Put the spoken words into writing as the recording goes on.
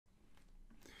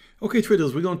Okay,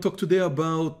 traders, we're going to talk today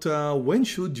about when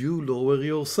should you lower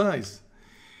your size.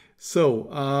 So,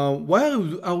 why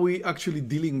are we actually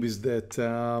dealing with that?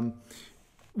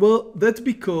 Well, that's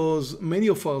because many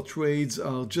of our trades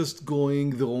are just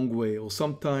going the wrong way, or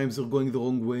sometimes they're going the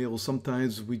wrong way, or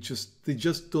sometimes they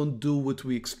just don't do what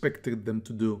we expected them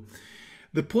to do.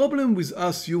 The problem with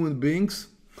us human beings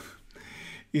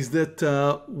is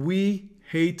that we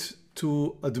hate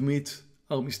to admit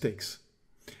our mistakes.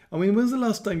 I mean, when's the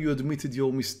last time you admitted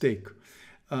your mistake?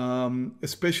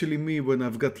 Especially me, when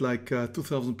I've got like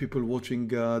 2,000 people watching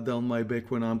down my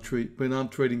back when I'm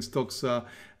trading stocks,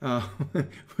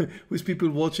 with people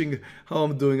watching how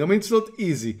I'm doing. I mean, it's not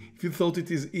easy. If you thought it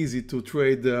is easy to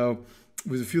trade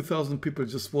with a few thousand people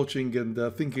just watching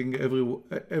and thinking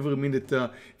every minute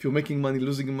if you're making money,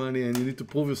 losing money, and you need to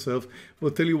prove yourself,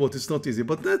 well, tell you what, it's not easy.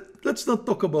 But let's not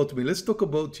talk about me. Let's talk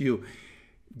about you.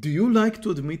 Do you like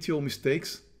to admit your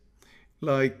mistakes?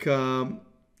 Like, let's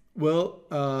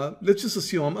just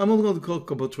assume, I'm not going to talk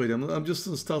about trading. I'm just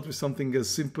going to start with something as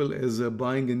simple as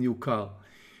buying a new car.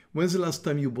 When's the last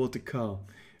time you bought a car?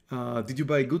 Did you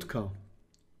buy a good car?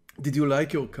 Did you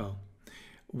like your car?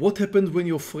 What happened when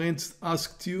your friends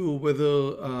asked you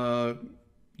whether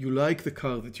you like the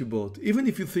car that you bought? Even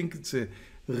if you think it's a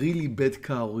really bad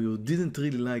car or you didn't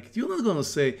really like it, you're not going to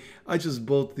say, I just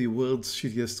bought the world's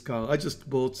shittiest car. I just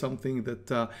bought something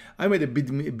that I made a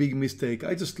big mistake.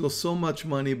 I just lost so much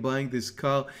money buying this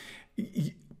car.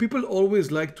 People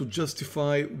always like to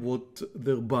justify what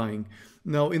they're buying.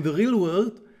 Now, in the real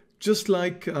world, just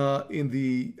like in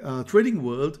the trading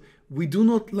world, we do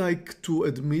not like to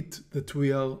admit that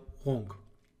we are wrong.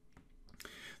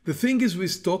 The thing is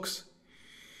with stocks,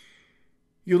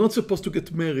 you're not supposed to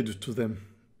get married to them.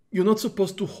 You're not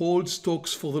supposed to hold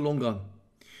stocks for the long run.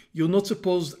 You're not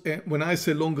supposed, when I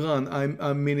say long run,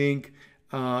 I'm meaning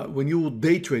when you're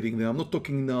day trading them. I'm not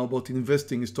talking now about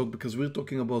investing in stock because we're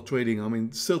talking about trading. I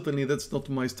mean, certainly that's not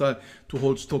my style to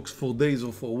hold stocks for days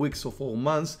or for weeks or for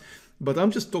months, but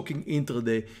I'm just talking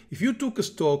intraday. If you took a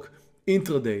stock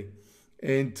intraday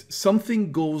and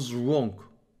something goes wrong,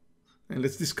 and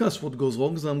let's discuss what goes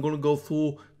wrong, because I'm going to go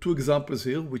through two examples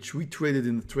here, which we traded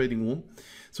in the trading room.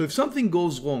 So if something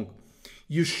goes wrong,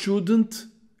 you shouldn't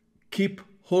keep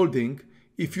holding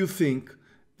if you think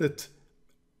that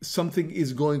something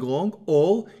is going wrong,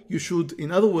 or you should,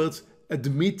 in other words,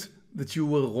 admit that you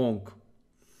were wrong.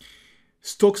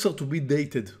 Stocks are to be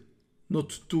dated,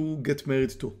 not to get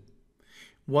married to.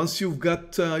 Once you've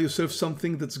got yourself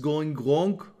something that's going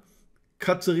wrong,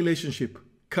 cut the relationship.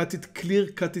 Cut it clear,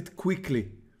 cut it quickly.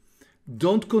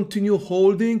 Don't continue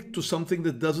holding to something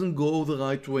that doesn't go the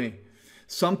right way.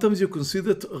 Sometimes you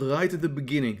consider it right at the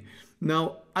beginning.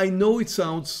 Now, I know it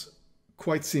sounds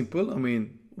quite simple. I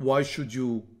mean, why should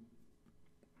you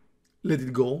let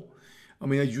it go? I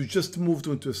mean, you just moved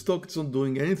into a stock, it's not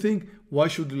doing anything. Why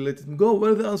should you let it go?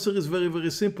 Well, the answer is very, very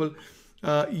simple.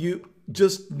 You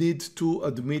just need to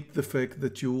admit the fact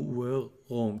that you were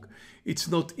wrong. It's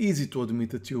not easy to admit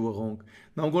that you were wrong.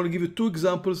 Now I'm going to give you two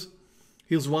examples.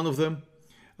 Here's one of them.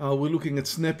 We're looking at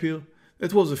Snap here.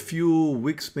 That was a few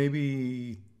weeks,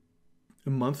 maybe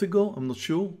a month ago. I'm not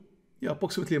sure. Yeah,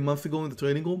 approximately a month ago in the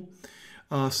trading room.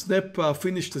 Snap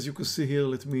finished, as you can see here.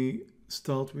 Let me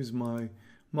start with my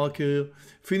marker here.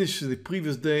 Finished the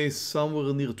previous day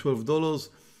somewhere near $12.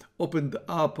 Opened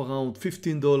up around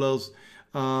 $15.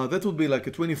 That would be like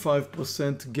a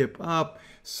 25% gap up.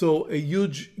 So a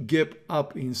huge gap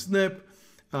up in Snap.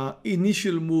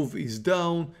 Initial move is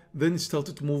down, then it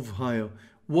started to move higher.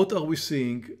 What are we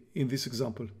seeing in this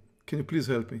example? Can you please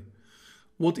help me?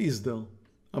 What is there?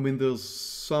 I mean, there's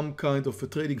some kind of a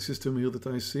trading system here that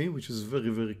I see, which is very,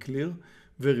 very clear,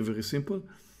 very, very simple.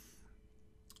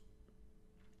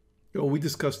 We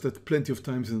discussed that plenty of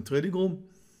times in the trading room.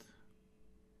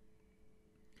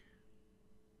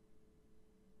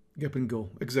 Gap and go,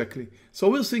 exactly. So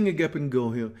we're seeing a gap and go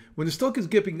here. When the stock is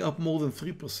gapping up more than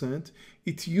 3%,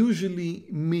 it usually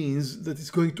means that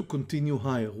it's going to continue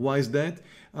higher. Why is that?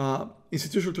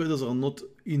 Institutional traders are not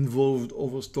involved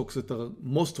over stocks that are,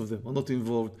 most of them are not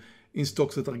involved in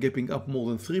stocks that are gapping up more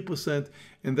than 3%.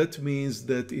 And that means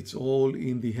that it's all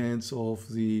in the hands of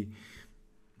the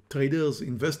traders,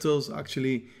 investors.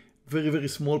 Actually, very, very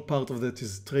small part of that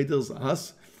is traders,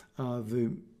 us.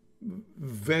 The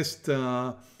vast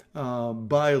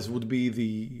buyers would be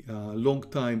the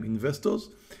long-time investors,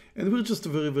 and we're just a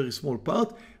very, very small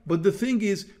part. But the thing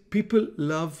is, people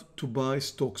love to buy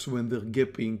stocks when they're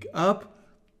gapping up,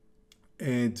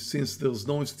 and since there's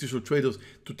no institutional traders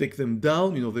to take them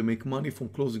down, you know, they make money from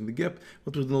closing the gap,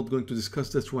 but we're not going to discuss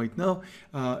that right now.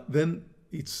 Then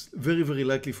it's very, very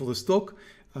likely for the stock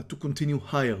to continue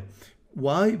higher.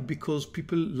 Why? Because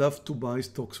people love to buy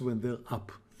stocks when they're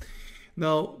up.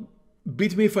 Now,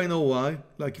 beat me if I know why.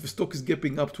 Like if a stock is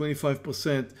gapping up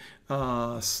 25%,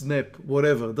 Snap,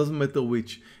 whatever, doesn't matter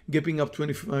which, gapping up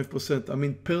 25%. I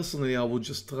mean, personally, I would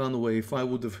just run away. If I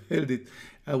would have held it,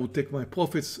 I would take my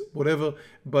profits, whatever,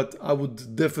 but I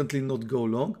would definitely not go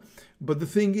long. But the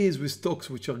thing is with stocks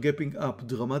which are gapping up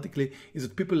dramatically is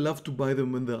that people love to buy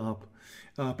them when they're up.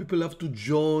 People love to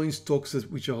join stocks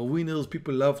which are winners.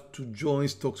 People love to join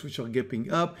stocks which are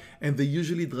gapping up, and they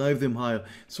usually drive them higher.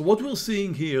 So what we're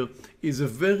seeing here is a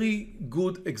very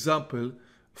good example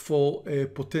for a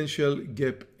potential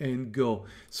gap and go.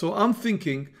 So I'm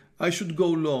thinking I should go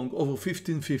long over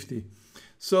 1550.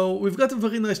 So we've got a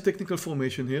very nice technical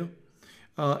formation here.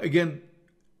 Again,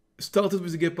 started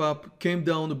with a gap up, came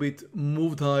down a bit,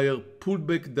 moved higher, pulled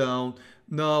back down.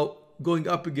 Now going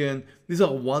up again. These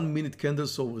are 1 minute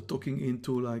candles, so we're talking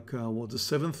into like what, the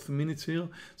 7th minute here.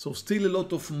 So still a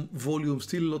lot of volume,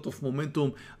 still a lot of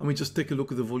momentum. I mean, just take a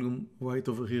look at the volume right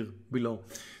over here below.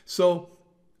 So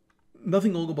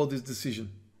nothing wrong about this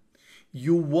decision.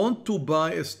 You want to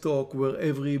buy a stock where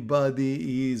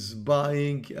everybody is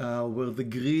buying, where the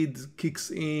greed kicks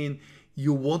in.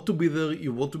 You want to be there,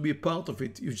 you want to be a part of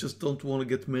it. You just don't want to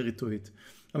get married to it.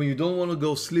 I mean, you don't want to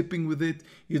go sleeping with it.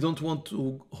 You don't want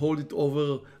to hold it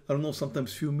over, I don't know,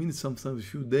 sometimes a few minutes, sometimes a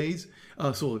few days,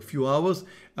 a few hours.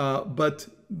 But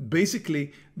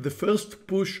basically, the first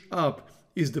push up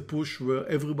is the push where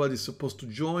everybody's supposed to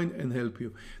join and help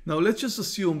you. Now, let's just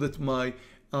assume that my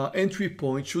entry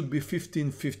point should be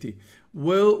 1550.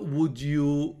 Where would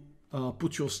you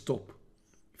put your stop?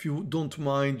 If you don't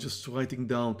mind just writing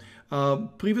down.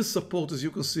 Previous support, as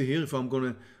you can see here, if I'm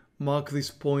going to mark this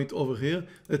point over here,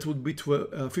 that would be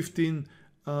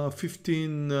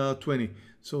 1520.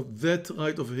 So that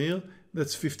right over here,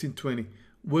 that's 1520.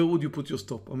 Where would you put your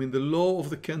stop? I mean, the low of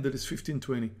the candle is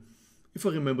 1520. If I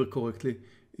remember correctly,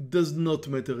 it does not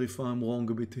matter if I'm wrong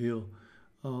a bit here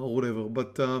or whatever,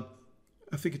 but I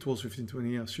think it was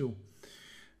 1520, yeah, sure.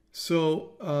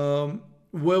 So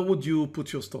where would you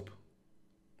put your stop?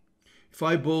 If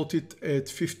I bought it at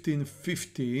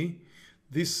 1550,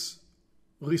 this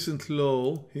recent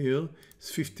low here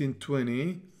is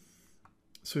 1520.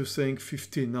 So you're saying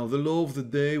 15. Now the low of the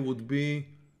day would be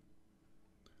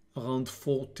around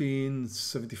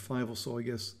 1475 or so, I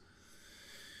guess.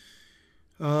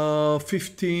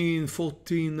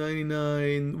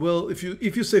 14.99. Well, if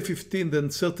you say 15,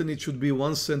 then certainly it should be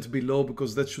 1 cent below,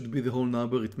 because that should be the whole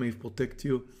number. It may protect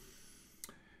you.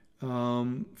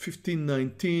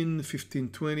 15.19,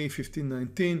 15.20,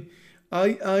 15.19.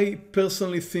 I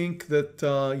personally think that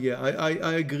yeah,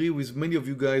 I agree with many of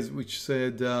you guys which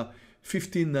said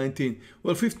 15.19.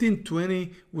 Well,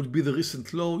 15.20 would be the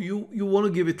recent low. You want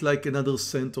to give it like another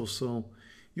cent or so.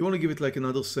 You want to give it like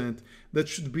another cent. That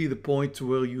should be the point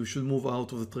where you should move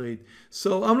out of the trade.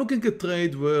 So I'm looking at a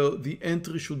trade where the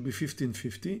entry should be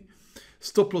 15.50,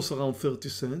 stop loss around 30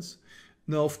 cents.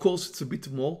 Now, of course, it's a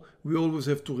bit more. We always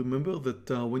have to remember that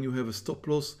when you have a stop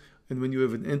loss and when you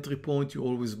have an entry point, you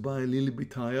always buy a little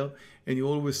bit higher and you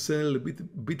always sell a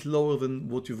bit lower than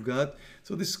what you've got.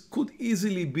 So this could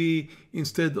easily be,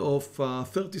 instead of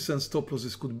 30 cents stop loss,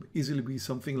 this could easily be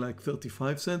something like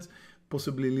 35 cents,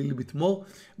 possibly a little bit more.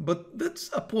 But that's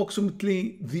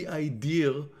approximately the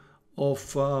idea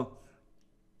of where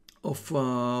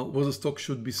the stock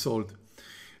should be sold.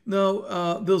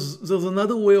 Now, there's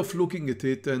another way of looking at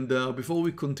it, and before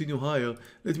we continue higher,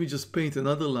 let me just paint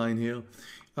another line here.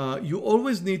 You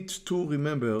always need to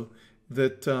remember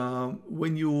that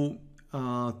when you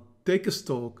take a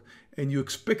stock and you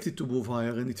expect it to move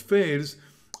higher and it fails,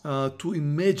 to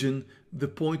imagine the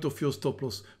point of your stop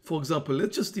loss. For example,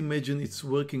 let's just imagine it's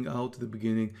working out at the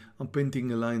beginning. I'm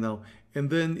painting a line now, and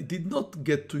then it did not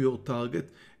get to your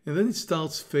target, and then it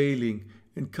starts failing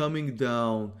and coming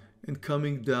down and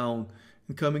coming down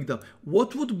and coming down.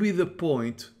 What would be the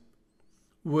point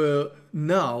where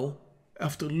now,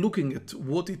 after looking at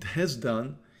what it has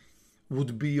done,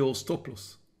 would be your stop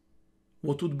loss?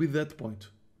 What would be that point?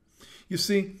 You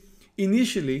see,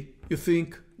 initially you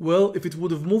think, well, if it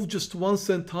would have moved just 1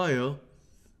 cent higher,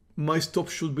 my stop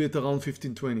should be at around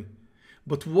 15.20.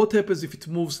 But what happens if it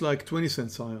moves like 20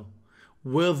 cents higher?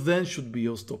 Where then should be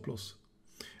your stop loss?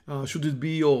 Should it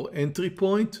be your entry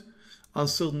point?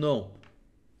 Answer, no.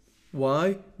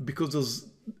 Why? Because there's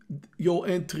your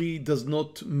entry does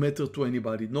not matter to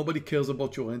anybody. Nobody cares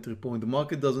about your entry point. The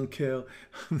market doesn't care.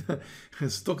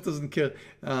 Stock doesn't care.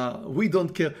 We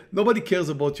don't care. Nobody cares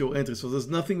about your entry. So there's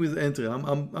nothing with entry.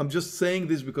 I'm just saying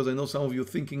this because I know some of you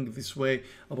are thinking this way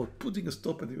about putting a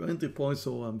stop at your entry point,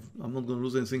 so I'm not going to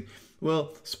lose anything.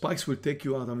 Well, spikes will take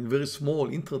you out. I mean, very small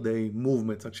intraday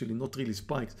movements, actually, not really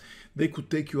spikes. They could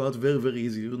take you out very, very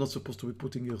easily. You're not supposed to be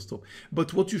putting your stop.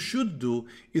 But what you should do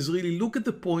is really look at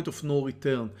the point of no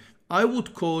return. I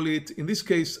would call it, in this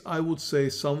case, I would say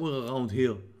somewhere around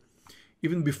here,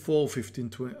 even before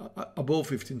 1520,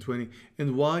 above 1520.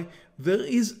 And why? There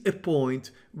is a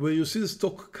point where you see the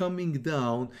stock coming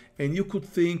down and you could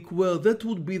think, well, that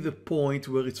would be the point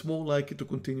where it's more likely to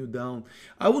continue down.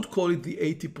 I would call it the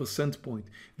 80% point.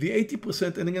 The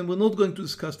 80%, and again, we're not going to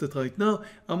discuss that right now.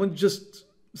 I'm just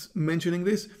mentioning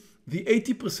this. The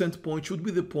 80% point should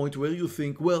be the point where you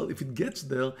think, well, if it gets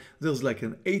there, there's like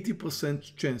an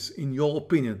 80% chance, in your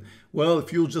opinion. Well,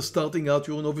 if you're just starting out,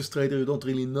 you're a novice trader, you don't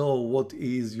really know what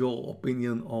is your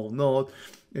opinion or not,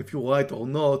 if you're right or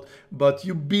not, but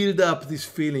you build up this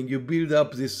feeling, you build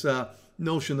up this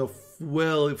notion of,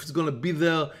 well, if it's going to be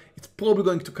there, it's probably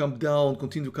going to come down,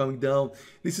 continue coming down.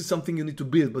 This is something you need to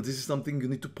build, but this is something you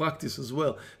need to practice as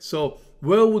well. So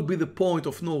where would be the point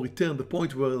of no return? The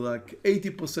point where like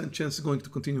 80% chance is going to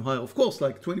continue higher. Of course,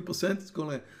 like 20% is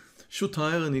going to shoot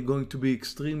higher and you're going to be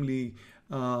extremely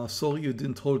sorry you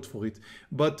didn't hold for it.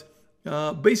 But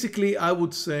basically, I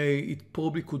would say it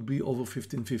probably could be over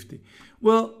 1550.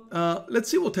 Well, let's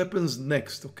see what happens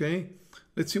next, okay?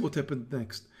 Let's see what happened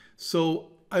next.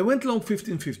 So I went long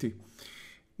 1550.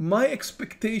 My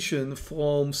expectation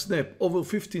from Snap over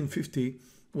 1550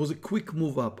 was a quick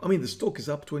move up. I mean, the stock is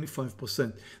up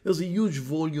 25%. There's a huge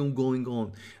volume going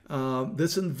on.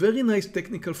 There's a very nice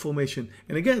technical formation.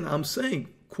 And again, I'm saying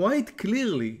quite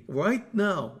clearly right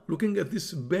now, looking at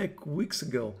this back weeks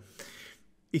ago,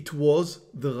 it was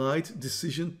the right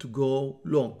decision to go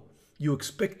long. You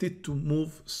expect it to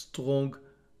move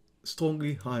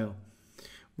strongly higher.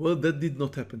 Well, that did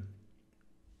not happen.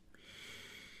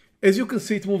 As you can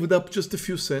see, it moved up just a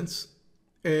few cents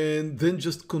and then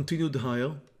just continued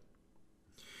higher.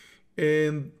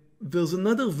 And there's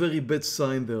another very bad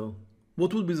sign there.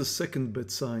 What would be the second bad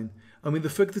sign? I mean,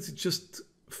 the fact that it just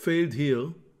failed here,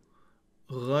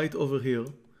 right over here,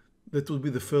 that would be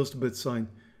the first bad sign.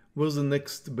 Where's the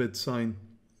next bad sign?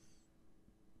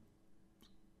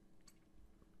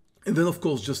 And then, of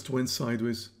course, just went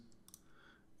sideways.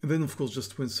 And then, of course,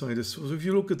 just went sideways. So if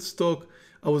you look at stock,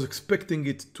 I was expecting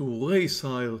it to race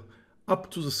higher up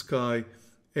to the sky,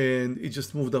 and it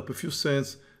just moved up a few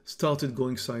cents, started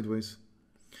going sideways.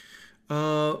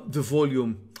 The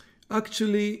volume.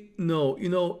 Actually, no. You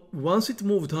know, once it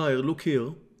moved higher, look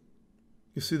here.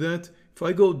 You see that? If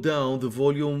I go down, the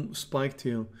volume spiked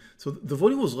here. So the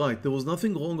volume was right. There was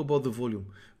nothing wrong about the volume.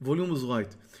 Volume was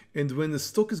right. And when the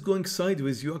stock is going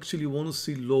sideways, you actually want to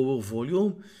see lower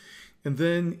volume. And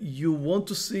then you want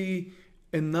to see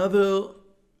another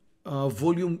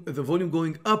the volume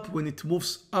going up when it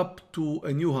moves up to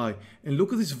a new high. And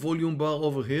look at this volume bar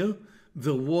over here.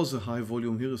 There was a high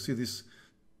volume here. You see this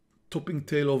topping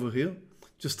tail over here.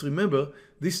 Just remember,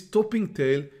 this topping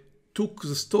tail took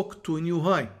the stock to a new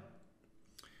high.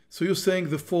 So you're saying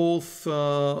the fourth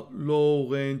low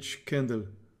range candle.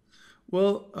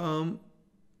 Well,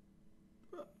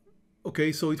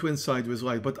 okay, so it went sideways,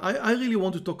 right? But I really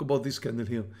want to talk about this candle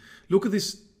here. Look at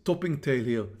this topping tail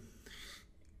here.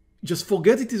 Just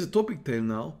forget it is a topping tail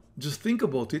now. Just think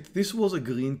about it. This was a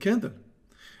green candle.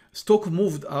 Stock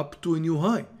moved up to a new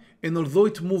high. And although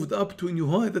it moved up to a new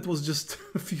high, that was just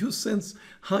a few cents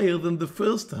higher than the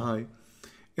first high.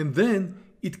 And then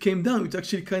it came down. It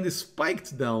actually kind of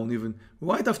spiked down even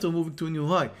right after moving to a new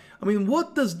high. I mean,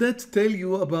 what does that tell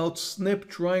you about Snap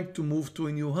trying to move to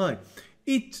a new high?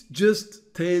 It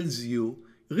just tells you,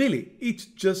 really, it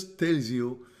just tells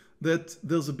you that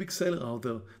there's a big seller out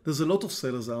there. There's a lot of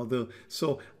sellers out there.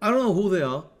 So I don't know who they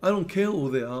are. I don't care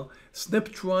who they are. Snap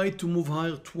tried to move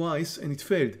higher twice and it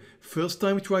failed. First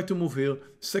time it tried to move here.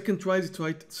 Second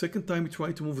time it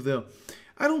tried to move there.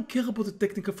 I don't care about the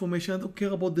technical formation. I don't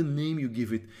care about the name you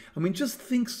give it. I mean, just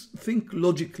think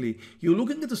logically. You're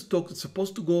looking at a stock that's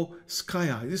supposed to go sky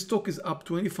high. This stock is up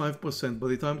 25% by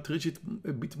the time it reaches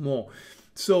a bit more.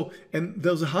 So, and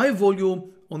there's a high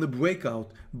volume on a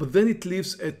breakout, but then it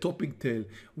leaves a topping tail.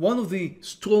 One of the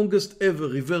strongest ever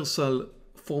reversal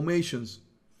formations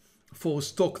for a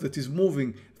stock that is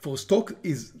moving for stock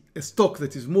is a stock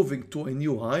that is moving to a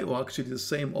new high, or actually the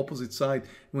same opposite side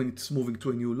when it's moving to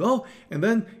a new low, and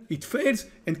then it fails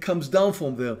and comes down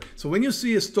from there. So when you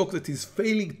see a stock that is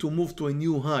failing to move to a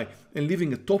new high and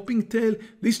leaving a topping tail,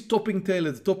 this topping tail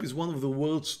at the top is one of the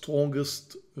world's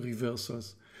strongest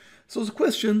reversals. So the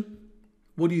question,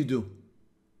 what do you do?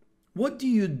 What do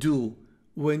you do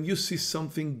when you see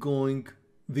something going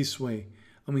this way?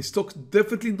 I mean, stock's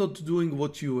definitely not doing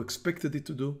what you expected it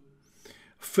to do.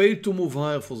 Failed to move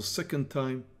higher for the second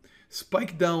time.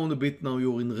 Spiked down a bit, now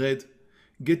you're in red.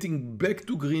 Getting back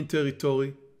to green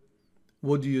territory.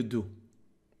 What do?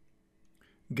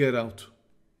 Get out.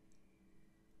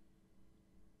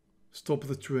 Stop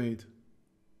the trade.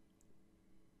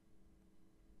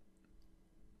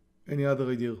 Any other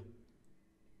idea?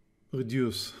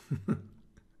 Reduce.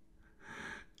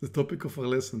 The topic of our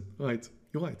lesson. Right,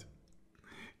 you're right.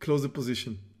 Close the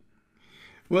position.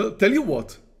 Well, tell you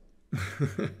what.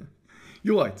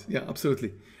 You're right. Yeah,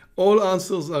 absolutely. All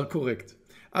answers are correct.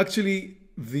 Actually,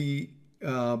 the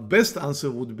best answer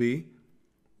would be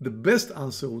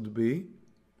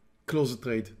close the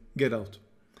trade, get out.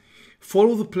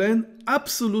 Follow the plan?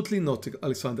 Absolutely not,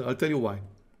 Alexander. I'll tell you why.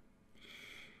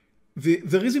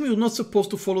 The reason you're not supposed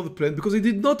to follow the plan, because it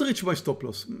did not reach my stop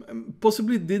loss.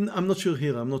 Possibly didn't. I'm not sure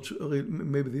here. I'm not sure.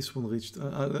 Maybe this one reached.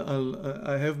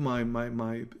 I have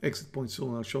my exit point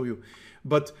soon. I'll show you.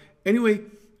 But anyway,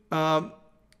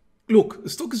 look, the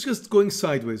stock is just going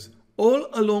sideways. All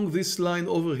along this line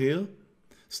over here,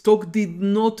 stock did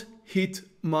not hit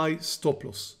my stop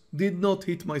loss. Did not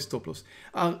hit my stop loss.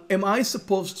 Am I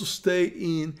supposed to stay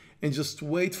in and just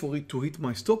wait for it to hit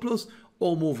my stop loss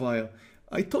or move higher?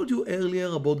 I told you earlier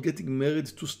about getting married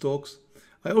to stocks.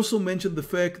 I also mentioned the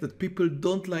fact that people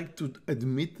don't like to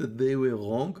admit that they were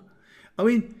wrong. I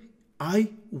mean, I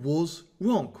was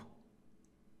wrong.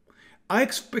 I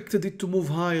expected it to move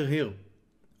higher here.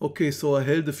 Okay, so I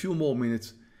held a few more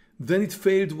minutes. Then it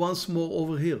failed once more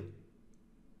over here.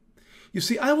 You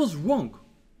see, I was wrong.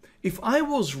 If I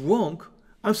was wrong,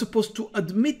 I'm supposed to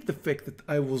admit the fact that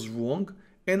I was wrong,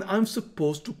 and I'm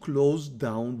supposed to close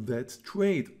down that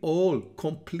trade all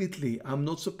completely. I'm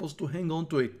not supposed to hang on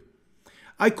to it.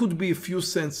 I could be a few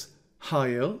cents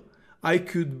higher. I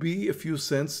could be a few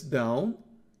cents down,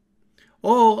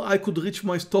 or I could reach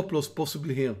my stop loss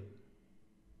possibly here.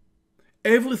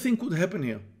 Everything could happen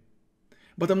here,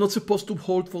 but I'm not supposed to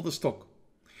hold for the stock.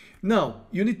 Now,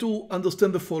 you need to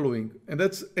understand the following, and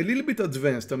that's a little bit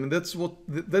advanced. I mean, that's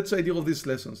the idea of these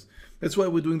lessons. That's why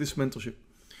we're doing this mentorship.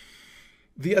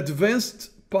 The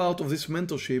advanced part of this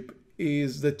mentorship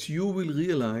is that you will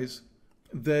realize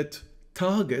that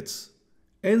targets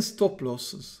and stop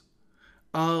losses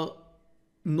are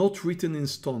not written in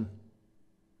stone.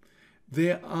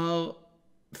 There are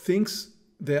things,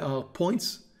 there are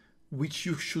points which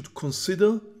you should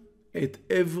consider at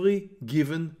every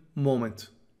given moment.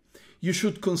 You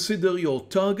should consider your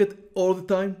target all the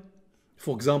time.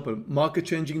 For example, market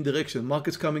changing direction,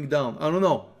 market's coming down, I don't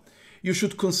know. You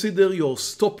should consider your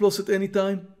stop loss at any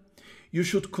time. You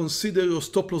should consider your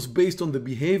stop loss based on the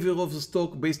behavior of the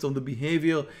stock, based on the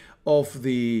behavior of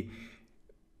the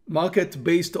market,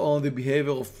 based on the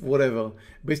behavior of whatever,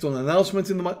 based on announcements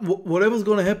in the market, whatever's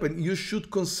going to happen, you should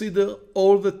consider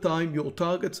all the time your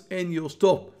targets and your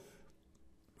stop.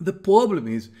 The problem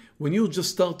is, when you're just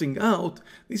starting out,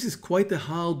 this is quite a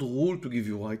hard rule to give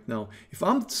you right now. If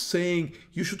I'm saying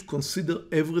you should consider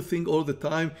everything all the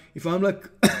time, if I'm like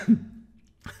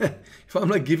if I'm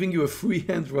like giving you a free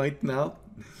hand right now,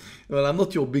 well, I'm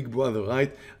not your big brother,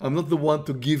 right? I'm not the one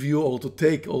to give you or to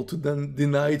take or to then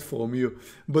deny it from you.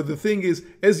 But the thing is,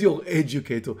 as your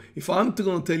educator, if I'm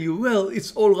going to tell you, well,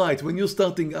 it's all right, when you're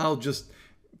starting out, just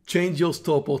change your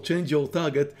stop or change your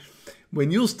target.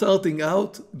 When you're starting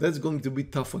out, that's going to be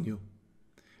tough on you,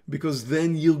 because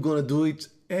then you're going to do it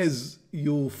as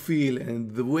you feel,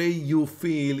 and the way you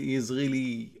feel is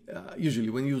really, usually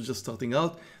when you're just starting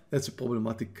out, that's a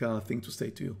problematic thing to say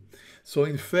to you. So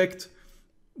in fact,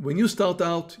 when you start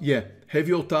out, yeah, have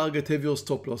your target, have your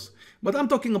stop loss. But I'm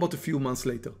talking about a few months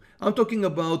later. I'm talking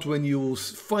about when you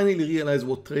finally realize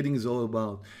what trading is all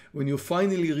about. When you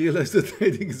finally realize that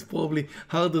trading is probably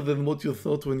harder than what you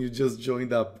thought when you just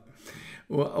joined up.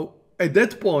 Well, at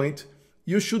that point,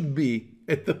 you should be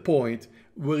at the point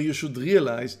where you should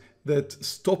realize that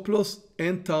stop loss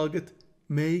and target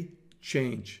may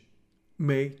change.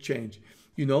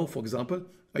 You know, for example,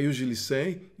 I usually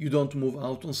say you don't move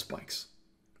out on spikes.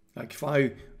 Like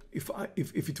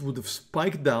if it would have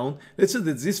spiked down, let's say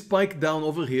that this spike down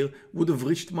over here would have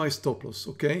reached my stop loss,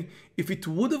 okay? If it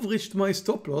would have reached my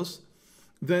stop loss,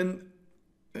 then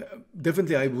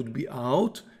definitely I would be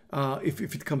out. if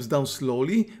it comes down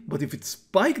slowly, but if it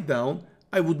spiked down,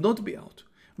 I would not be out.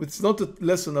 It's not a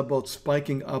lesson about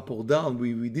spiking up or down.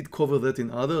 We did cover that in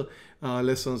other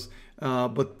lessons,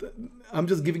 but I'm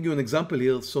just giving you an example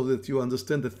here so that you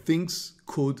understand that things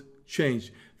could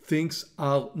change. Things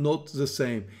are not the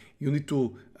same. You need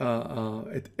to,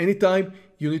 at any time,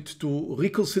 you need to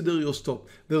reconsider your stop.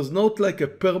 There's not like a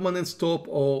permanent stop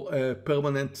or a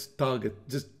permanent target.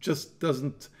 Just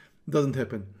doesn't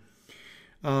happen.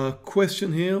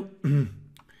 Question here.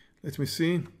 Let me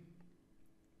see.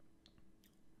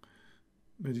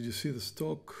 Where did you see the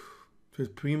stock?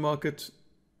 Pre-market.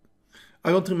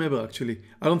 I don't remember actually.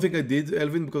 I don't think I did,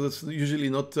 Elvin, because it's usually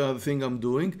not the thing I'm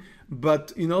doing.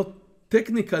 But you know,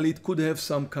 technically it could have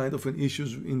some kind of an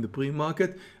issues in the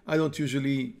pre-market. I don't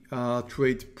usually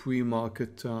trade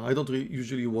pre-market. I don't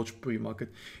usually watch pre-market.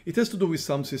 It has to do with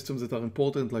some systems that are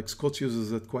important, like Scott uses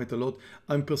that quite a lot.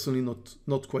 I'm personally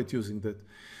not quite using that.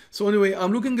 So anyway,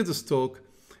 I'm looking at the stock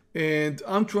and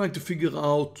I'm trying to figure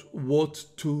out what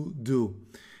to do.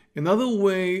 Another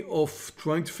way of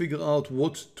trying to figure out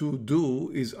what to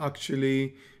do is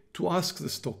actually to ask the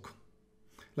stock.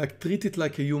 Like treat it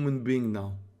like a human being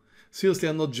now. Seriously,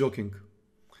 I'm not joking.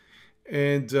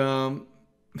 And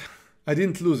I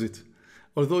didn't lose it,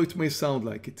 although it may sound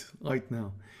like it right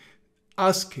now.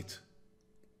 Ask it.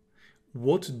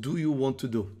 What do you want to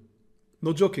do?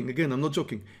 Not joking. Again, I'm not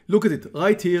joking. Look at it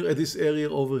right here at this area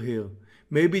over here.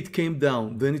 Maybe it came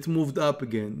down, then it moved up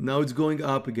again. Now it's going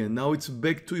up again. Now it's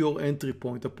back to your entry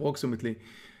point approximately.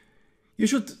 You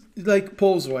should like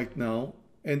pause right now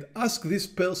and ask this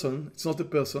person. It's not a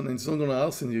person and it's not going to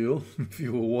answer you if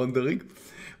you were wondering,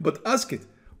 but ask it.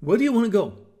 Where do you want to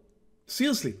go?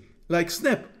 Seriously, like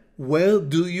snap. Where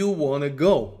do you want to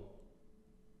go?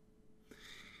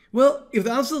 Well, if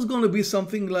the answer is going to be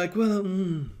something like, well,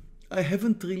 I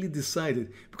haven't really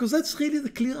decided, because that's really the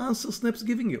clear answer Snap's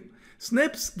giving you.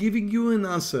 Snap's giving you an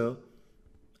answer.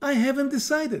 I haven't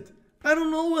decided. I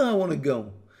don't know where I want to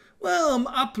go. Well, I'm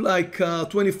up like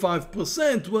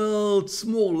 25%. Well, it's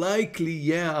more likely,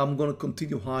 yeah, I'm going to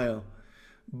continue higher.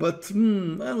 But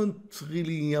I'm not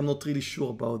really sure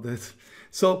about that.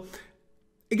 So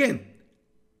again,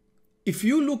 if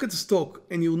you look at the stock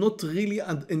and you're not really,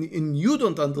 and you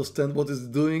don't understand what it's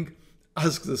doing,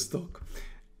 ask the stock.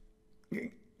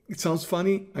 It sounds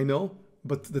funny, I know,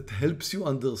 but that helps you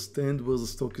understand where the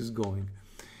stock is going.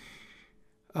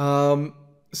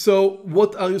 So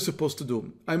what are you supposed to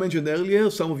do? I mentioned earlier,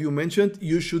 some of you mentioned,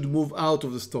 you should move out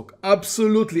of the stock.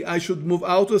 Absolutely, I should move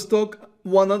out of the stock.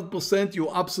 100%,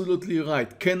 you're absolutely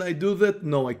right. Can I do that?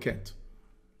 No, I can't.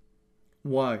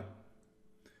 Why?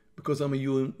 Because I'm a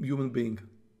human being.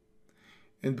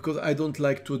 And because I don't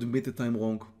like to admit that I'm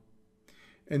wrong.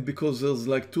 And because there's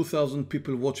like 2,000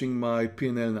 people watching my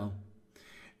P&L now.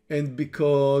 And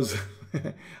because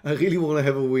I really want to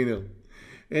have a winner.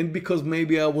 And because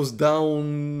maybe I was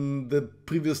down the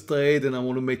previous trade and I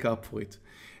want to make up for it.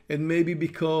 And maybe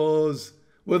because,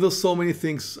 well, there's so many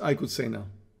things I could say now.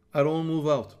 I don't move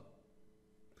out.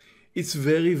 It's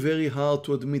very, very hard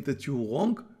to admit that you're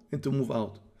wrong and to move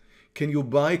out. Can you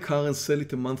buy a car and sell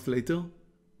it a month later?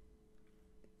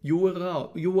 You were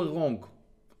out. You were wrong.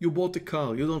 You bought a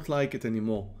car. You don't like it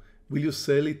anymore. Will you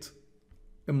sell it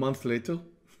a month later?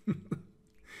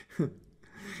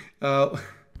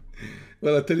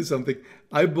 Well, I'll tell you something.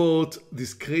 I bought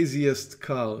this craziest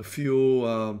car a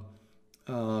few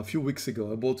weeks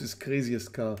ago. I bought this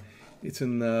craziest car. It's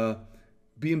an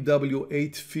BMW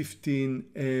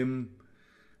 815M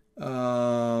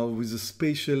with a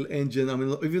spatial engine. I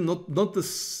mean, even not the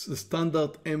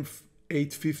standard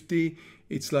M850.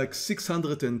 It's like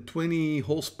 620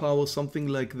 horsepower, something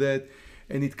like that.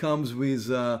 And it comes with,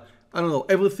 I don't know,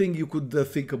 everything you could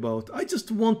think about. I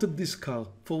just wanted this car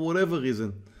for whatever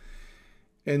reason.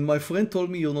 And my friend told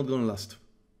me, you're not going to last.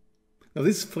 Now,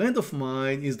 this friend of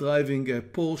mine is driving a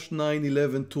Porsche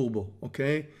 911 Turbo,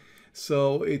 okay?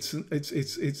 So it's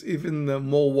even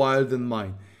more wild than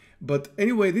mine. But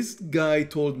anyway, this guy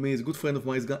told me, he's a good friend of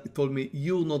mine, he told me,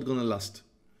 you're not going to last.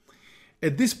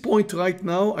 At this point right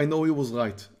now, I know he was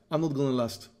right. I'm not going to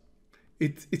last.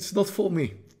 It's not for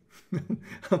me.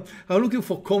 I'm looking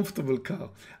for a comfortable car.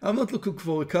 I'm not looking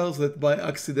for cars that by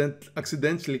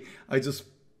accidentally, I just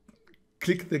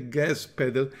click the gas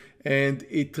pedal and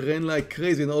it ran like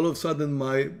crazy and all of a sudden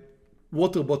my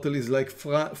water bottle is like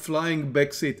flying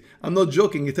back seat. I'm not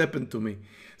joking, it happened to me.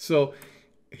 So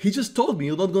he just told me,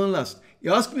 you're not gonna last.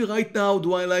 You ask me right now,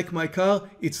 do I like my car?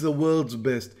 It's the world's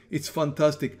best. It's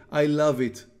fantastic. I love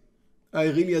it. I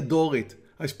really adore it.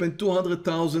 I spent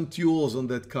 200,000 euros on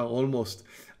that car almost.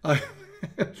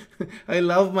 I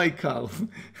love my car.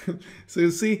 So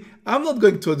you see, I'm not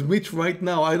going to admit right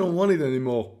now I don't want it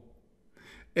anymore.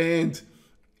 And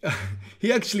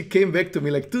he actually came back to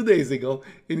me like 2 days ago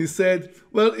and he said,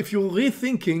 well, if you're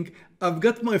rethinking, I've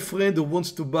got my friend who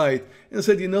wants to buy it. And I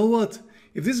said, you know what?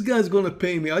 If this guy's going to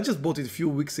pay me, I just bought it a few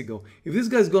weeks ago. If this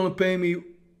guy's going to pay me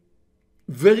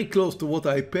very close to what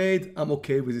I paid, I'm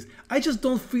okay with this. I just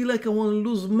don't feel like I want to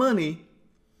lose money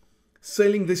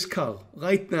selling this car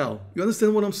right now. You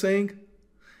understand what I'm saying?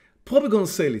 Probably going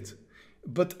to sell it,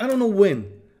 but I don't know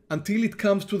when. Until it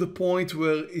comes to the point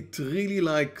where it's really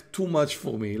like too much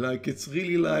for me. Like it's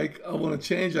really like I want to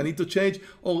change, I need to change,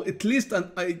 or at least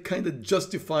I kind of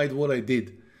justified what I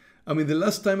did. I mean, the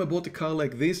last time I bought a car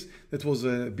like this, that was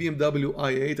a BMW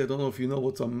i8. I don't know if you know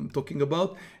what I'm talking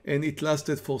about. And it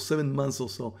lasted for 7 months or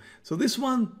so. So this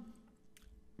one,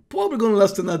 probably going to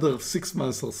last another 6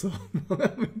 months or so.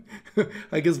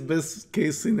 I guess best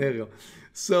case scenario.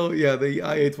 So yeah, the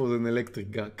i8 was an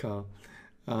electric car.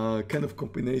 Kind of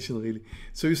combination really.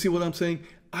 So you see what I'm saying?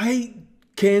 I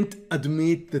can't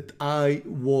admit that I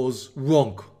was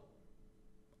wrong.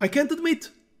 I can't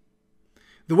admit.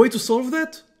 The way to solve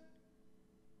that?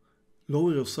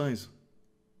 Lower your size.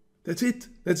 That's it.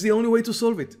 That's the only way to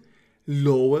solve it.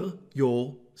 Lower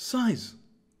your size.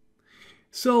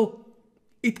 So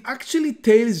it actually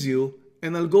tells you,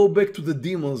 and I'll go back to the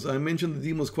demons. I mentioned the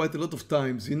demons quite a lot of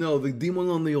times. You know, the demon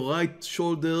on your right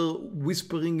shoulder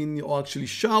whispering in your, or actually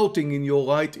shouting in your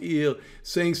right ear,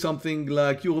 saying something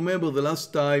like, you remember the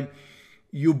last time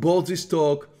you bought this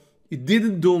stock, it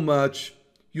didn't do much,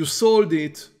 you sold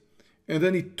it, and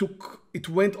then it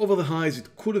went over the highs.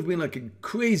 It could have been like a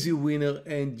crazy winner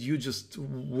and you just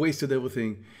wasted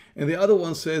everything. And the other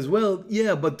one says, well,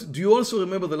 yeah, but do you also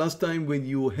remember the last time when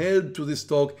you held to this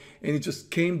stock and it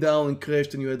just came down and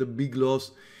crashed and you had a big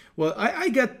loss? Well, I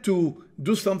got to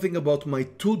do something about my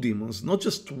two demons, not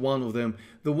just one of them.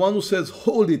 The one who says,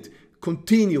 hold it,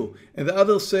 continue. And the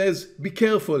other says, be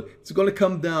careful, it's going to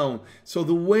come down. So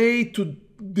the way to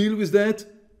deal with that,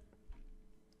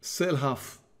 sell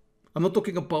half. I'm not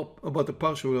talking about a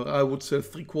partial, I would sell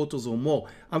 3/4 or more.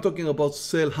 I'm talking about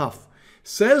sell half.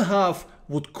 Sell half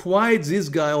would quiet this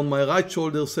guy on my right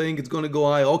shoulder saying it's going to go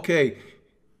high. Okay,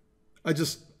 I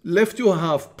just left you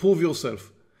half, prove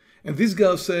yourself. And this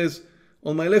guy says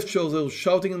on my left shoulder,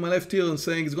 shouting in my left ear and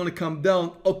saying it's going to come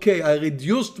down. Okay, I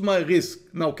reduced my risk.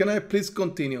 Now, can I please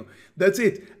continue? That's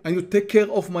it. I need to take care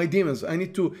of my demons. I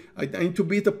need to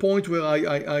be at a point where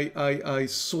I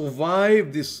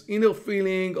survive this inner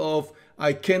feeling of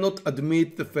I cannot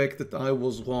admit the fact that I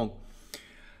was wrong.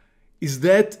 Is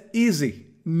that easy?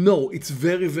 No, it's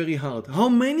very, very hard. How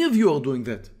many of you are doing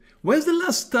that? When's the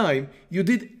last time you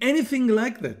did anything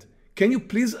like that? Can you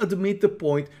please admit the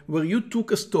point where you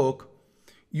took a stock,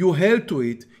 you held to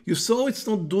it, you saw it's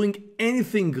not doing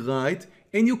anything right,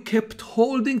 and you kept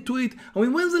holding to it? I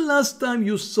mean, when's the last time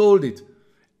you sold it?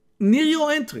 Near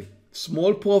your entry,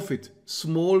 small profit,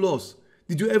 small loss.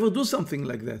 Did you ever do something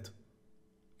like that?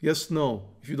 Yes, no,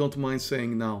 if you don't mind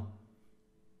saying now.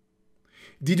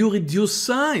 Did you reduce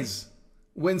size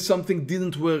when something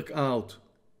didn't work out?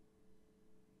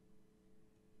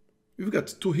 We've got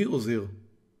two heroes here.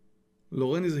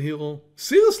 Lauren is a hero,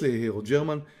 seriously a hero,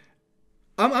 German.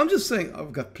 I'm just saying,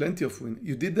 I've got plenty of win.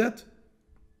 You did that?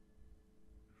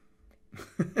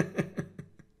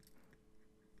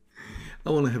 I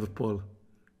want to have a poll.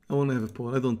 I want to have a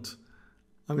poll.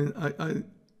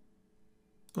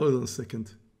 Hold on a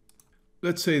second.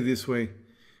 Let's say it this way.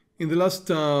 In the last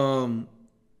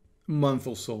month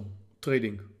or so,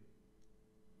 trading,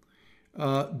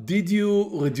 did you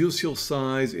reduce your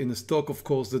size in a stock, of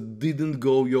course, that didn't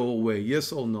go your way?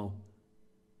 Yes or no?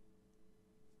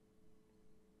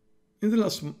 In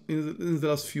the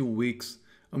last few weeks,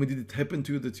 I mean, did it happen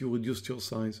to you that you reduced your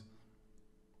size?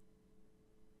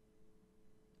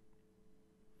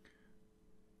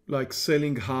 Like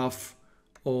selling half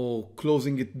or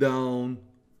closing it down?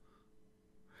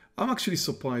 I'm actually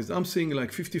surprised. I'm seeing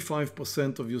like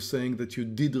 55% of you saying that you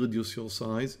did reduce your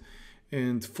size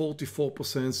and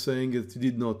 44% saying that you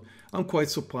did not. I'm quite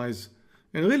surprised.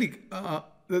 And really,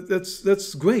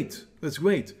 that's great. That's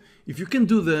great. If you can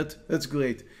do that, that's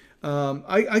great.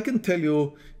 I can tell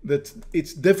you that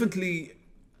it's definitely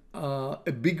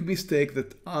a big mistake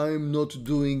that I'm not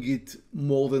doing it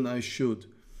more than I should.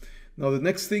 Now, the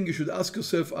next thing you should ask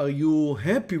yourself, are you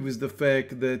happy with the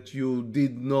fact that you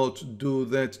did not do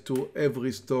that to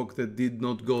every stock that did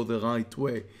not go the right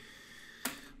way?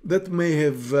 That may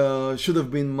have, should have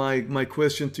been my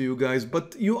question to you guys,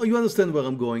 but you understand where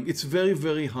I'm going. It's very,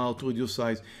 very hard to reduce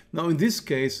size. Now, in this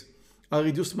case, I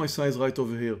reduced my size right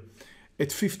over here.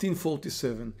 at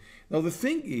 1547. Now the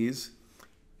thing is,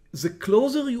 the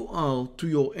closer you are to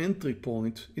your entry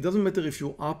point, it doesn't matter if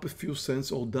you're up a few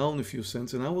cents or down a few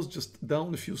cents, and I was just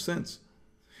down a few cents.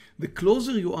 The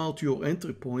closer you are to your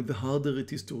entry point, the harder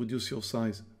it is to reduce your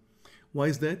size. Why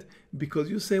is that? Because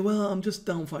you say, well, I'm just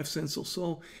down 5 cents or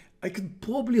so. I could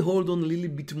probably hold on a little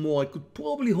bit more. I could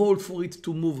probably hold for it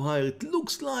to move higher. It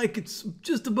looks like it's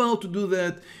just about to do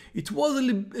that. It was a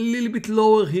little bit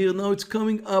lower here. Now it's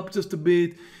coming up just a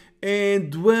bit.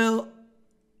 And well,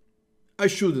 I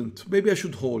shouldn't. Maybe I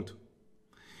should hold.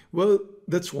 Well,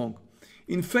 that's wrong.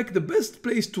 In fact, the best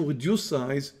place to reduce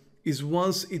size is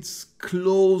once it's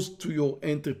close to your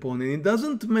entry point. And it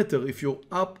doesn't matter if you're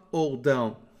up or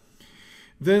down.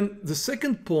 Then the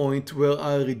second point where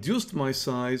I reduced my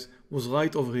size was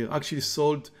right over here. Actually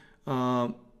sold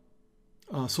the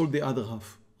other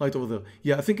half right over there.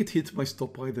 Yeah, I think it hit my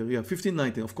stop right there. Yeah,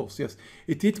 1519, of course. Yes,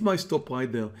 it hit my stop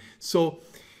right there. So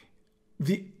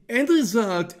the end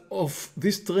result of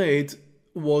this trade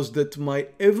was that my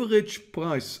average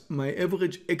price, my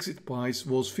average exit price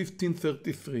was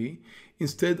 1533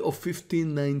 instead of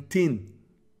 1519.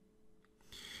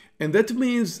 And that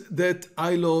means that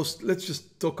I lost, let's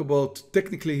just talk about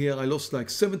technically here, I lost like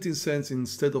 17 cents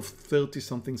instead of 30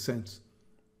 something cents.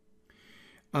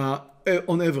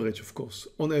 On average, of course,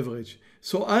 on average.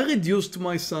 So I reduced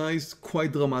my size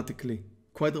quite dramatically,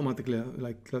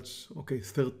 like that's, okay,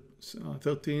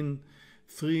 13,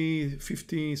 3,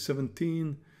 50,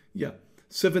 17, yeah,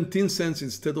 17 cents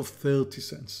instead of 30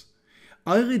 cents.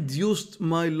 I reduced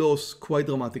my loss quite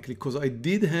dramatically because I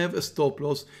did have a stop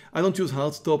loss. I don't use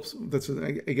hard stops. That's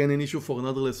again an issue for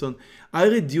another lesson. I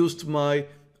reduced my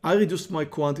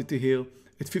quantity here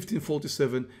at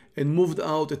 1547 and moved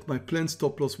out at my planned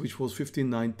stop loss, which was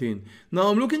 1519. Now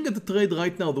I'm looking at the trade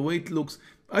right now, the way it looks.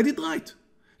 I did right.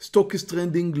 Stock is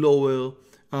trending lower.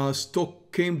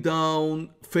 Stock came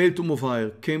down, failed to move higher,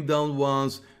 came down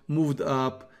once, moved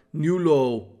up, new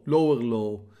low, lower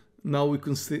low. Now we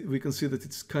can see that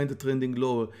it's kind of trending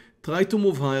lower. Tried to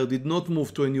move higher, did not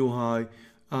move to a new high,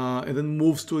 and then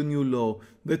moves to a new low.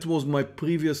 That was my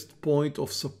previous point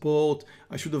of support.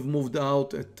 I should have moved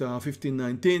out at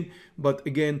 1519, but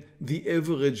again, the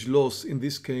average loss in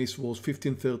this case was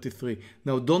 1533.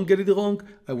 Now don't get it wrong,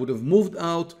 I would have moved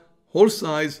out whole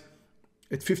size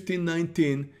at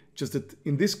 1519, just that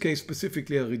in this case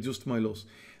specifically I reduced my loss.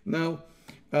 Now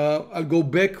I'll go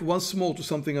back once more to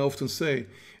something I often say.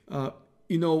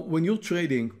 You know, when you're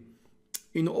trading,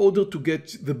 in order to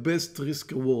get the best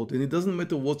risk reward, and it doesn't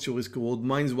matter what's your risk reward,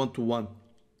 mine is 1-to-1.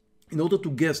 In order to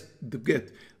get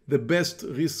the best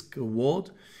risk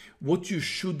reward, what you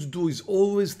should do is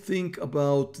always think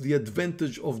about the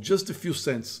advantage of just a few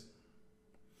cents.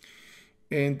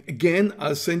 And again,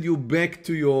 I'll send you back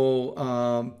to your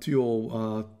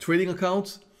trading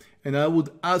accounts, and I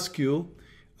would ask you,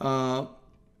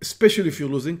 especially if you're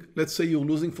losing, let's say you're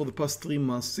losing for the past 3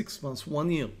 months, 6 months, 1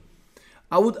 year.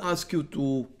 I would ask you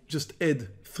to just add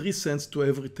 3 cents to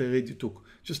every trade you took.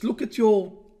 Just look at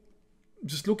your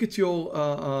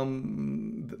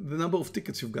the number of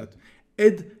tickets you've got.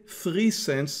 Add 3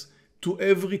 cents to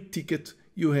every ticket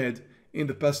you had in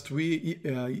the past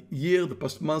year, the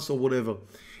past months or whatever.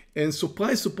 And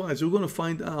surprise, surprise, you're going to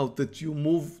find out that you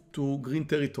move to green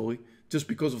territory just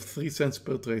because of 3 cents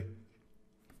per trade.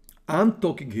 I'm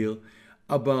talking here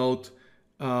about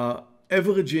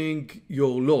averaging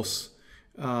your loss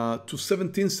to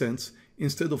 17 cents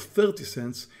instead of 30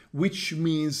 cents, which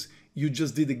means you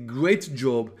just did a great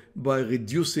job by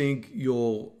reducing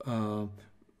your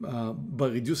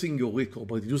risk or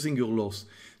by reducing your loss.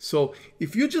 So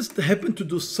if you just happen to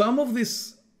do some of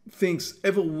these things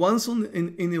every once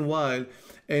in a while,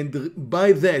 and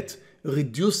by that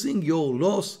reducing your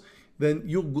loss, then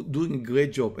you're doing a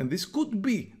great job. And this could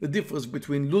be the difference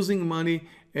between losing money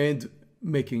and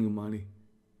making money.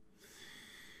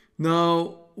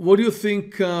 Now, what do you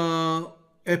think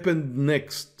happened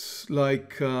next?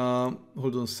 Like,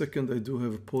 hold on a second, I do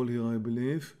have a poll here, I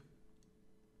believe.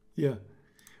 Yeah.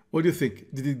 What do you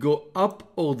think? Did it go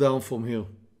up or down from here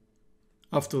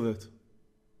after that?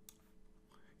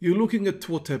 You're looking at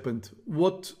what happened.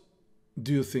 What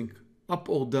do you think? Up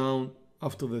or down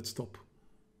after that stop?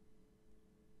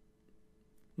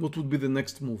 What would be the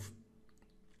next move?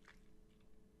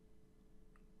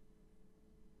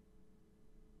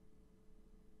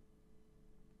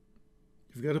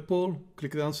 If you got a poll,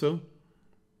 click the answer.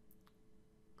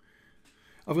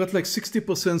 I've got like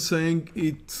 60% saying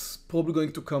it's probably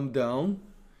going to come down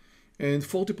and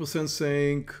 40%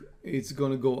 saying it's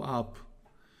going to go up.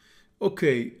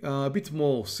 Okay, a bit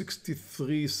more,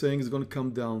 63 saying it's going to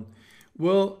come down.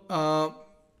 Well,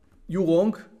 you're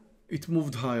wrong. it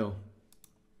moved higher.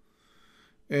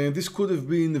 And this could have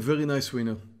been a very nice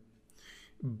winner.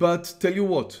 But tell you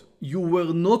what, you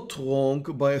were not wrong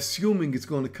by assuming it's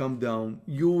going to come down.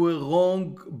 You were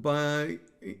wrong by,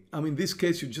 in this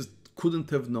case, you just couldn't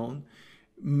have known,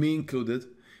 me included.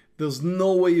 There's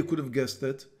no way you could have guessed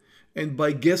that. And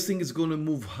by guessing it's going to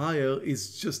move higher,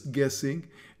 it's just guessing.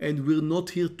 And we're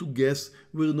not here to guess.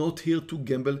 We're not here to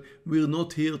gamble. We're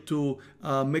not here to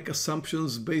make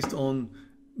assumptions based on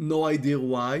no idea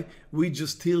why. We're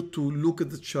just here to look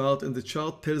at the chart, and the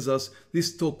chart tells us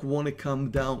this stock want to come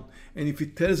down. And if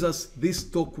it tells us this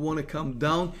stock want to come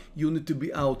down, you need to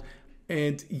be out.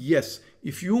 And yes,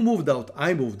 if you moved out,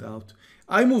 I moved out.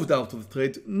 I moved out of the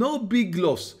trade, no big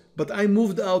loss, but I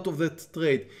moved out of that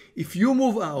trade. If you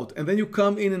move out and then you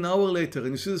come in an hour later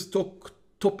and you see the stock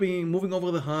topping, moving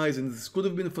over the highs, and this could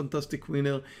have been a fantastic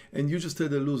winner, and you just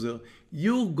had a loser,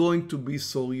 you're going to be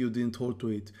sorry you didn't hold to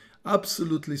it.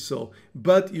 Absolutely so.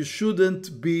 But you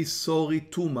shouldn't be sorry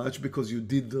too much because you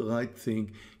did the right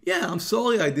thing. Yeah, I'm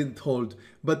sorry I didn't hold,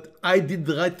 but I did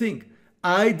the right thing.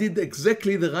 I did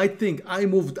exactly the right thing. I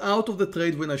moved out of the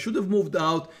trade when I should have moved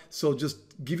out. So just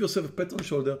give yourself a pat on the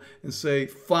shoulder and say,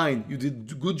 fine, you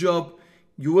did a good job.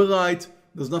 You were right.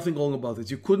 There's nothing wrong about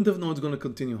it. You couldn't have known it's going to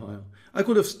continue higher. I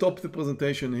could have stopped the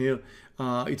presentation here.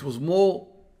 It was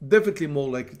definitely more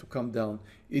likely to come down.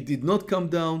 It did not come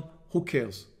down. Who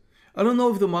cares? I don't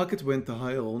know if the market went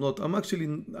higher or not. I'm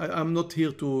not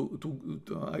here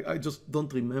I just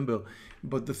don't remember.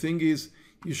 But the thing is,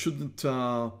 you shouldn't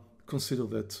consider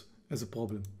that as a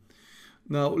problem.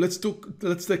 Now let's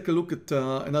take a look at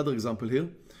another example here.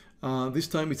 This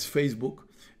time it's Facebook,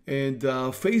 and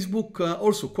Facebook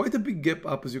also quite a big gap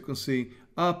up, as you can see,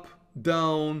 up,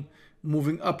 down,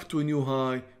 moving up to a new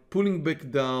high, pulling back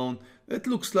down. It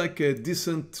looks like a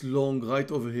decent long right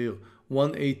over here,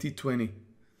 180.20.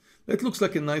 That looks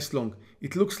like a nice long.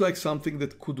 It looks like something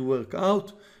that could work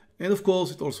out, and of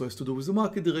course it also has to do with the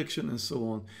market direction and so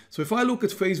on. So if I look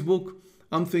at Facebook,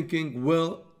 I'm thinking,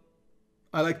 well,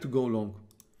 I like to go long.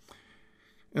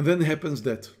 And then happens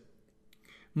that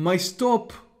my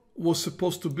stop was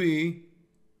supposed to be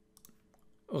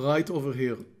right over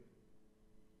here.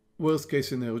 Worst case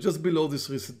scenario, just below this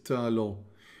recent low.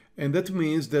 And that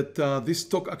means that this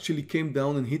stock actually came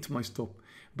down and hit my stop.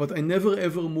 But I never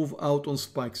ever move out on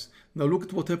spikes. Now look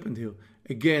at what happened here.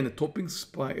 Again, a topping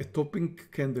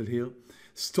candle here.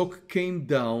 Stock came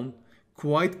down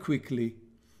quite quickly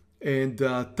and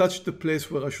touched the place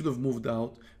where I should have moved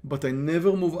out, but I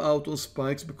never move out on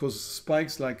spikes because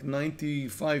spikes like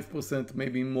 95%,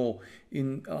 maybe more,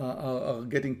 are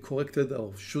getting corrected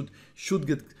or should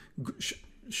get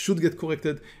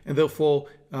corrected, and therefore,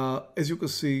 as you can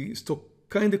see, stock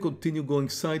kind of continue going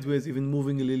sideways, even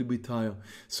moving a little bit higher.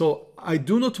 So I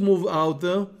do not move out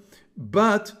there,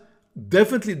 but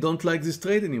definitely don't like this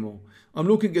trade anymore. I'm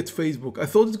looking at Facebook. I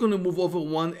thought it's going to move over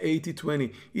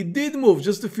 180.20. It did move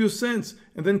just a few cents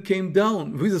and then came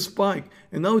down with a spike.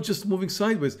 And now it's just moving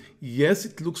sideways. Yes,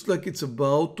 it looks like it's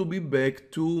about to be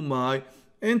back to my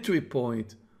entry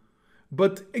point.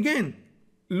 But again,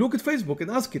 look at Facebook and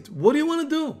ask it, what do you want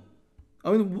to do?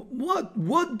 I mean,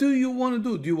 what do you want to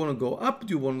do? Do you want to go up?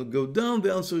 Do you want to go down?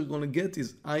 The answer you're going to get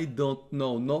is, I don't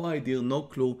know. No idea, no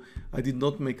clue. I did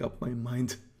not make up my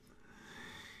mind.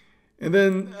 And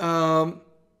then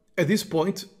at this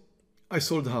point, I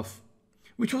sold half,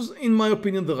 which was, in my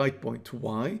opinion, the right point.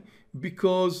 Why?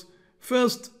 Because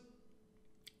first,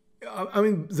 I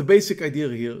mean, the basic idea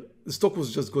here, the stock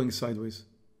was just going sideways.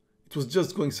 It was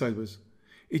just going sideways.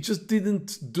 It just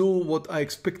didn't do what I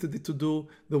expected it to do.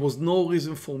 There was no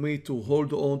reason for me to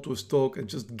hold on to a stock and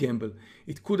just gamble.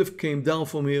 It could have came down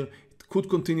from here. It could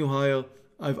continue higher.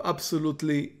 I have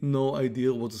absolutely no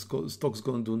idea what the stock's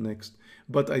going to do next.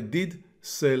 But I did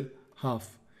sell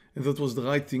half. And that was the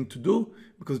right thing to do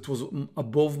because it was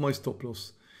above my stop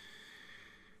loss.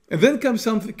 And then came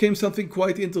something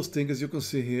quite interesting, as you can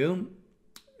see here,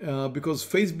 because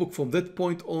Facebook from that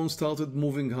point on started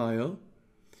moving higher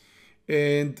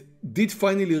and did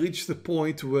finally reach the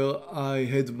point where I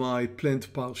had my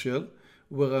planned partial,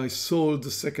 where I sold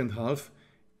the second half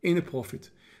in a profit.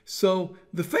 So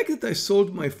the fact that I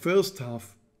sold my first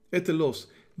half at a loss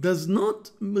does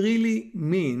not really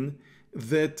mean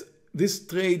that this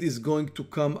trade is going to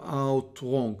come out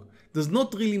wrong. Does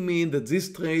not really mean that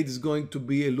this trade is going to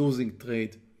be a losing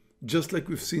trade, just like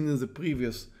we've seen in the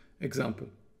previous example.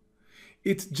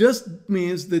 It just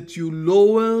means that you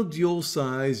lowered your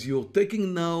size, you're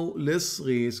taking now less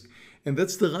risk, and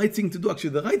that's the right thing to do.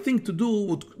 Actually, the right thing to do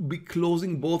would be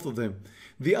closing both of them.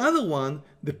 The other one,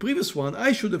 the previous one,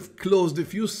 I should have closed a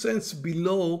few cents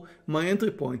below my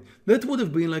entry point. That would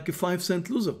have been like a 5-cent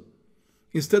loser.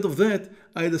 Instead of that,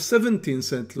 I had a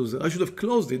 17-cent loser. I should have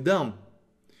closed it down.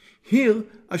 Here,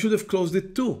 I should have closed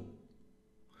it too.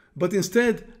 But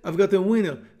instead, I've got a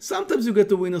winner. Sometimes you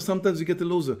get a winner, sometimes you get a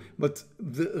loser. But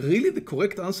really the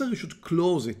correct answer, you should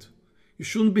close it. You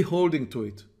shouldn't be holding to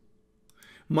it.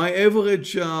 My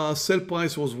average sell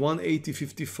price was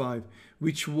 180.55,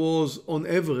 which was on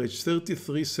average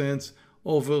 33 cents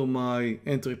over my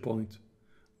entry point.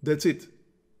 That's it.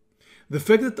 The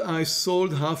fact that I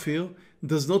sold half here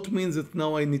does not mean that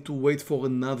now I need to wait for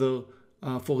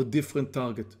for a different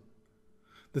target.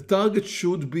 The target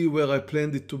should be where I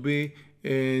planned it to be,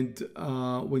 and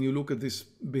when you look at this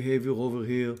behavior over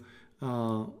here,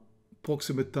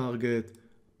 proximate target,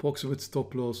 proximate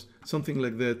stop loss, something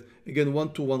like that. Again,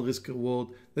 1-to-1 risk reward.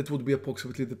 That would be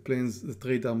approximately the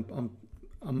trade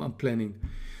I'm planning.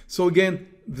 So again,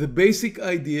 the basic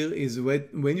idea is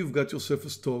when you've got yourself a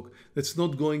stock that's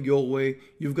not going your way,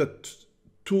 you've got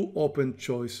two open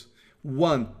choice.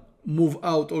 One, move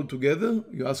out altogether.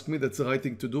 You ask me, that's the right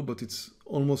thing to do, but it's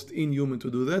almost inhuman to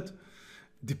do that.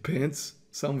 Depends.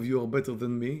 Some of you are better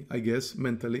than me, I guess,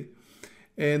 mentally.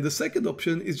 And the second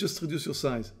option is just reduce your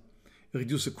size.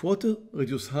 Reduce a quarter,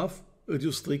 reduce half,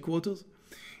 reduce 3/4.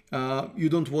 You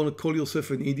don't want to call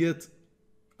yourself an idiot.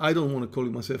 I don't want to call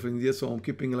myself an idiot, so I'm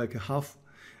keeping like a half.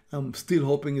 I'm still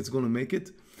hoping it's going to make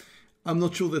it. I'm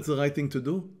not sure that's the right thing to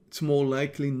do. It's more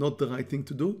likely not the right thing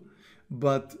to do.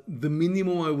 But the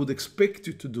minimum I would expect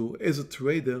you to do as a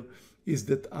trader is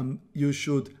that you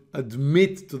should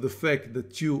admit to the fact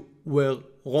that you were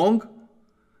wrong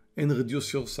and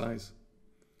reduce your size.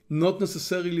 Not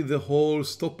necessarily the whole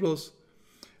stop loss,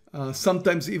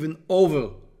 sometimes even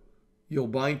over your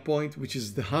buying point, which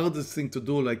is the hardest thing to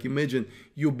do. Like imagine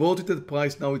you bought it at the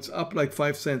price, now it's up like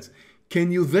 5 cents.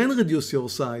 Can you then reduce your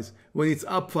size when it's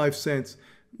up 5 cents?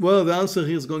 Well, the answer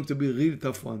here is going to be a really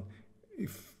tough one.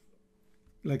 If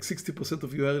like 60%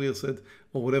 of you earlier said,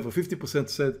 or whatever, 50%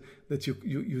 said that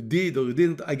you did or you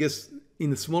didn't, I guess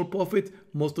in a small profit,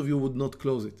 most of you would not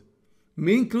close it.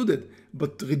 Me included,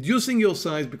 but reducing your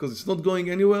size because it's not going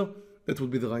anywhere, that would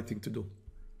be the right thing to do.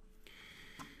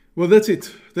 Well, that's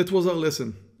it. That was our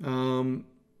lesson.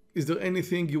 Is there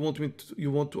anything you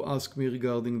want to ask me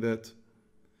regarding that?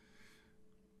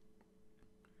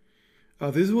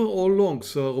 These were all long,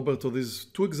 so Roberto. These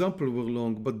two examples were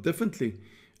long, but definitely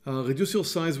reduce your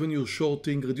size when you're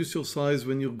shorting, reduce your size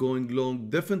when you're going long,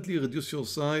 definitely reduce your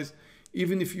size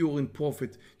even if you're in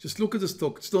profit. Just look at the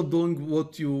stock. It's not doing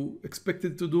what you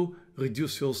expected to do.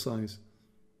 Reduce your size.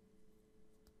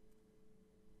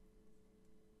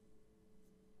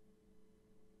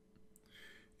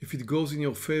 If it goes in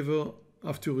your favor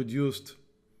after you reduced,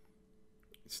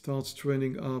 it starts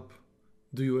trending up,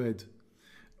 do you add?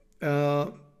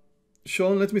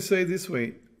 Sean, let me say it this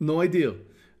way. No idea.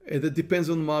 That depends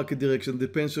on market direction.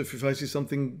 Depends if I see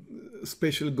something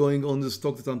special going on in the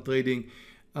stock that I'm trading.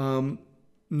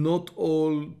 Not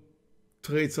all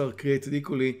trades are created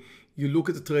equally. You look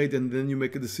at the trade and then you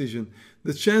make a decision.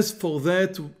 The chance for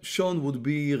that, Sean, would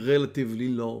be relatively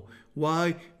low.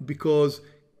 Why? Because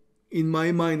in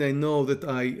my mind, I know that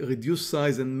I reduce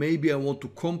size and maybe I want to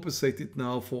compensate it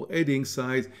now for adding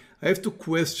size. I have to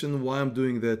question why I'm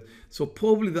doing that. So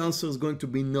probably the answer is going to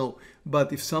be no.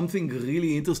 But if something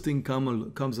really interesting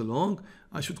comes along,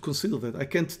 I should consider that. I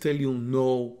can't tell you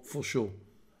no for sure.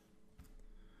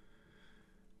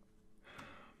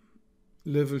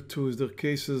 Level 2, is there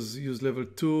cases use level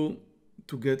 2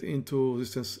 to get into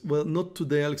resistance? Well, not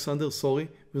today, Alexander, sorry.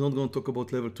 We're not going to talk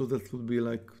about level 2. That would be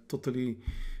like totally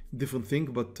different thing.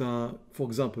 But for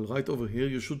example, right over here,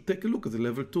 you should take a look at the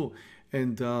level 2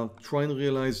 and try and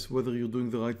realize whether you're doing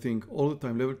the right thing. All the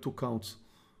time, level 2 counts.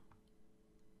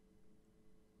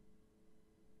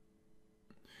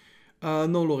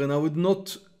 No, Lauren, I would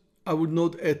not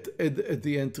add at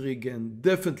the entry again.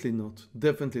 Definitely not.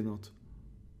 Definitely not.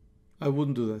 I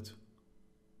wouldn't do that.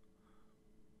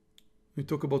 We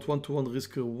talk about 1-to-1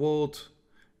 risk reward,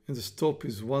 and the stop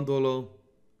is $1,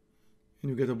 and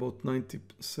you get about 90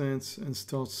 cents and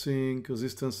start seeing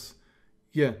resistance.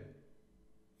 Yeah,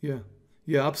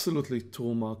 absolutely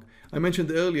true, Mark. I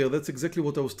mentioned earlier, that's exactly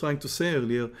what I was trying to say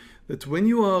earlier, that when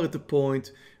you are at a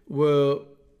point where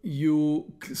you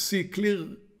see clear,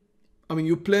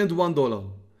 you planned $1,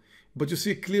 but you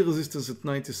see clear resistance at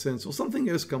 90 cents or something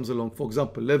else comes along. For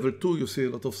example, level 2, you see a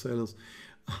lot of sellers.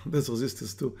 That's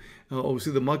resistance too. Or you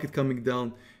see the market coming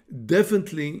down.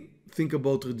 Definitely think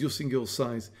about reducing your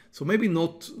size. So maybe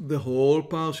not the whole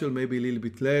partial, maybe a little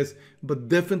bit less, but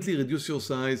definitely reduce your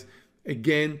size.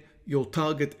 Again, your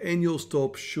target and your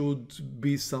stop should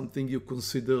be something you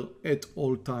consider at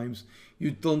all times.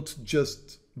 You don't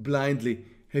just blindly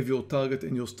have your target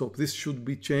and your stop. This should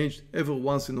be changed every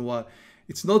once in a while.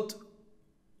 It's not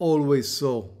always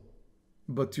so,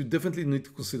 but you definitely need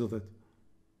to consider that.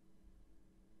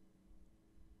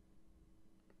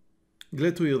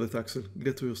 Glad to hear that, Axel.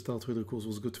 Glad to hear Star Trader course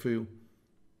was good for you.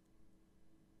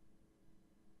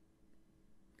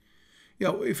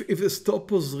 Yeah, if the stop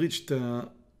was reached,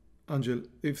 Angel,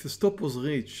 if the stop was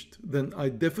reached, then I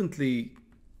definitely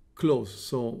close.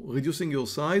 So reducing your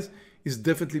size is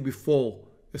definitely before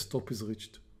a stop is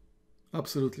reached.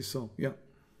 Absolutely so, yeah.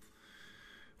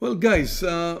 Well, guys,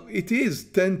 it is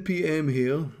 10 p.m.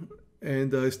 here,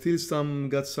 and I still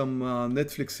got some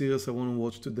Netflix series I want to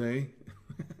watch today.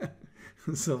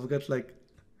 So I've got like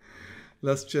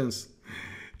last chance.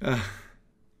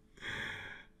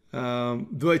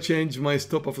 Do I change my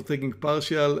stop after taking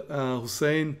partial?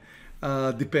 Hussein,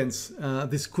 depends.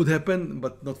 This could happen,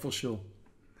 but not for sure.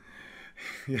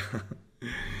 Yeah.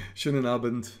 Schönen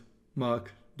Abend,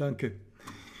 Mark. Danke.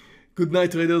 Good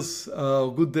night, traders.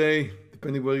 Good day,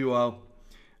 depending where you are.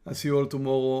 I'll see you all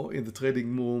tomorrow in the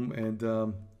trading room,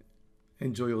 and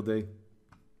enjoy your day.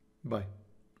 Bye.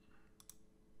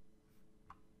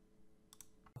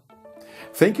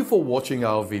 Thank you for watching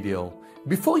our video.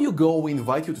 Before you go, we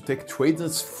invite you to take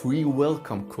Tradenet's free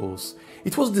welcome course.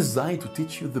 It was designed to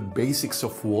teach you the basics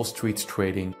of Wall Street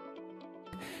trading.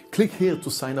 Click here to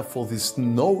sign up for this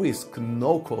no-risk,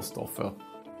 no-cost offer.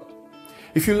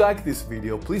 If you like this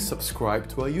video, please subscribe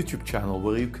to our YouTube channel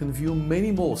where you can view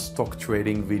many more stock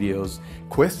trading videos.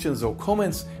 Questions or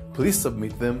comments, please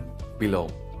submit them below.